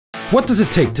What does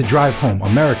it take to drive home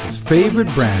America's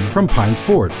favorite brand from Pines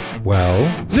Ford? Well,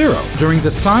 zero. During the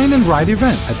Sign and Ride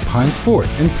event at Pines Ford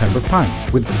in Pembroke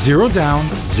Pines, with zero down,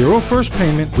 zero first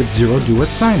payment, with zero due at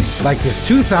signing. Like this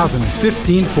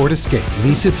 2015 Ford Escape.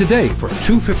 Lease it today for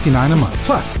 $259 a month.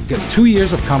 Plus, get 2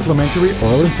 years of complimentary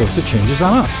oil and filter changes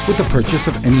on us with the purchase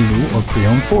of any new or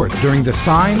pre-owned Ford during the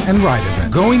Sign and Ride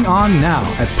event, going on now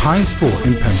at Pines Ford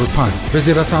in Pembroke Pines.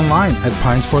 Visit us online at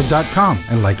pinesford.com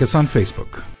and like us on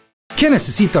Facebook. ¿Qué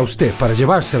necesita usted para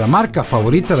llevarse la marca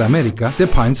favorita de América de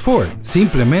Pines Ford?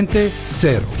 Simplemente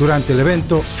cero. Durante el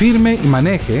evento Firme y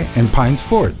Maneje en Pines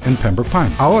Ford en Pembroke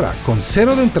Pines. Ahora, con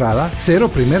cero de entrada, cero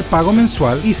primer pago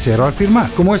mensual y cero al firmar.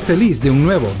 Como este lease de un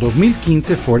nuevo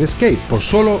 2015 Ford Escape por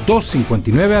solo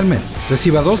 $259 al mes.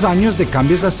 Reciba 2 años de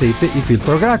cambios de aceite y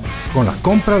filtro gratis con la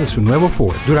compra de su nuevo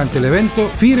Ford. Durante el evento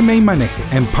Firme y Maneje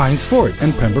en Pines Ford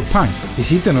en Pembroke Pines.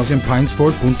 Visítenos en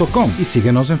pinesford.com y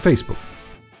síguenos en Facebook.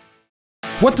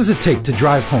 What does it take to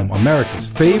drive home America's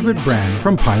favorite brand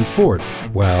from Pines Ford?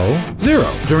 Well, zero.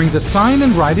 During the Sign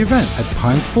and Ride event at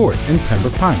Pines Ford in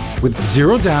Pembroke Pines, with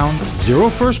zero down,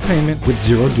 zero first payment, with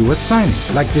zero due at signing.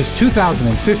 Like this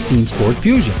 2015 Ford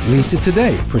Fusion. Lease it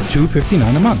today for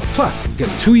 $259 a month. Plus, get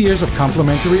 2 years of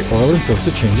complimentary oil and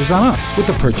filter changes on us with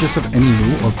the purchase of any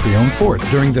new or pre-owned Ford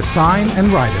during the Sign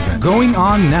and Ride event, going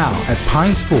on now at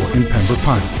Pines Ford in Pembroke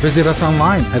Pines. Visit us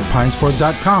online at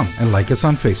pinesford.com and like us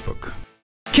on Facebook.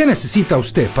 ¿Qué necesita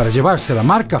usted para llevarse la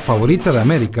marca favorita de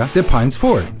América de Pines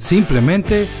Ford?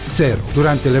 Simplemente cero.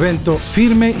 Durante el evento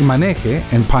Firme y Maneje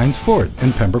en Pines Ford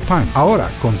en Pembroke Pines. Ahora,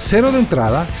 con cero de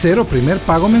entrada, cero primer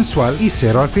pago mensual y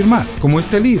cero al firmar. Como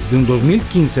este lease de un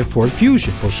 2015 Ford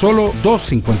Fusion por solo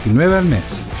 $259 al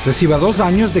mes. Reciba 2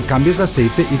 años de cambios de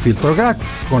aceite y filtro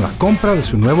gratis con la compra de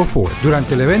su nuevo Ford.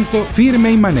 Durante el evento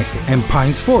Firme y Maneje en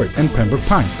Pines Ford en Pembroke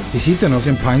Pines. Visítenos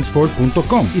en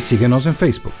pinesford.com y síguenos en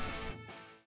Facebook.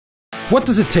 What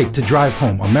does it take to drive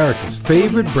home America's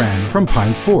favorite brand from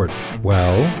Pines Ford?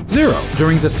 Well, zero.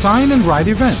 During the Sign and Ride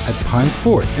event at Pines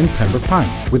Ford in Pembroke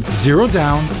Pines, with zero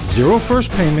down, zero first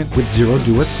payment, with zero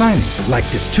due at signing. Like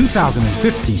this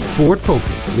 2015 Ford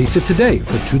Focus. Lease it today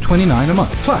for $229 a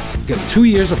month. Plus, get 2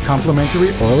 years of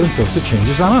complimentary oil and filter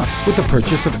changes on us with the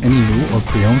purchase of any new or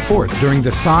pre-owned Ford during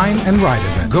the Sign and Ride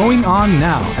event, going on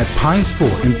now at Pines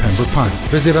Ford in Pembroke Pines.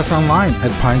 Visit us online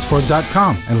at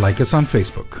pinesford.com and like us on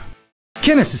Facebook.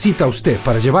 ¿Qué necesita usted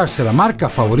para llevarse la marca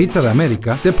favorita de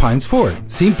América de Pines Ford?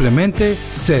 Simplemente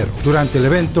cero. Durante el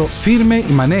evento Firme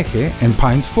y Maneje en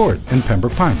Pines Ford en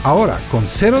Pembroke Pines. Ahora, con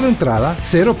cero de entrada,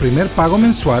 cero primer pago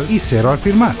mensual y cero al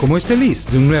firmar. Como este lease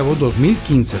de un nuevo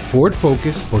 2015 Ford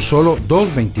Focus por solo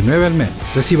 $229 al mes.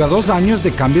 Reciba 2 años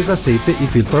de cambios de aceite y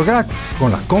filtro gratis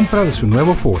con la compra de su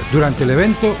nuevo Ford. Durante el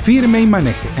evento Firme y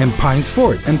Maneje en Pines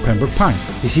Ford en Pembroke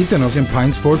Pines. Visítenos en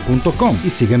pinesford.com y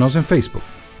síguenos en Facebook.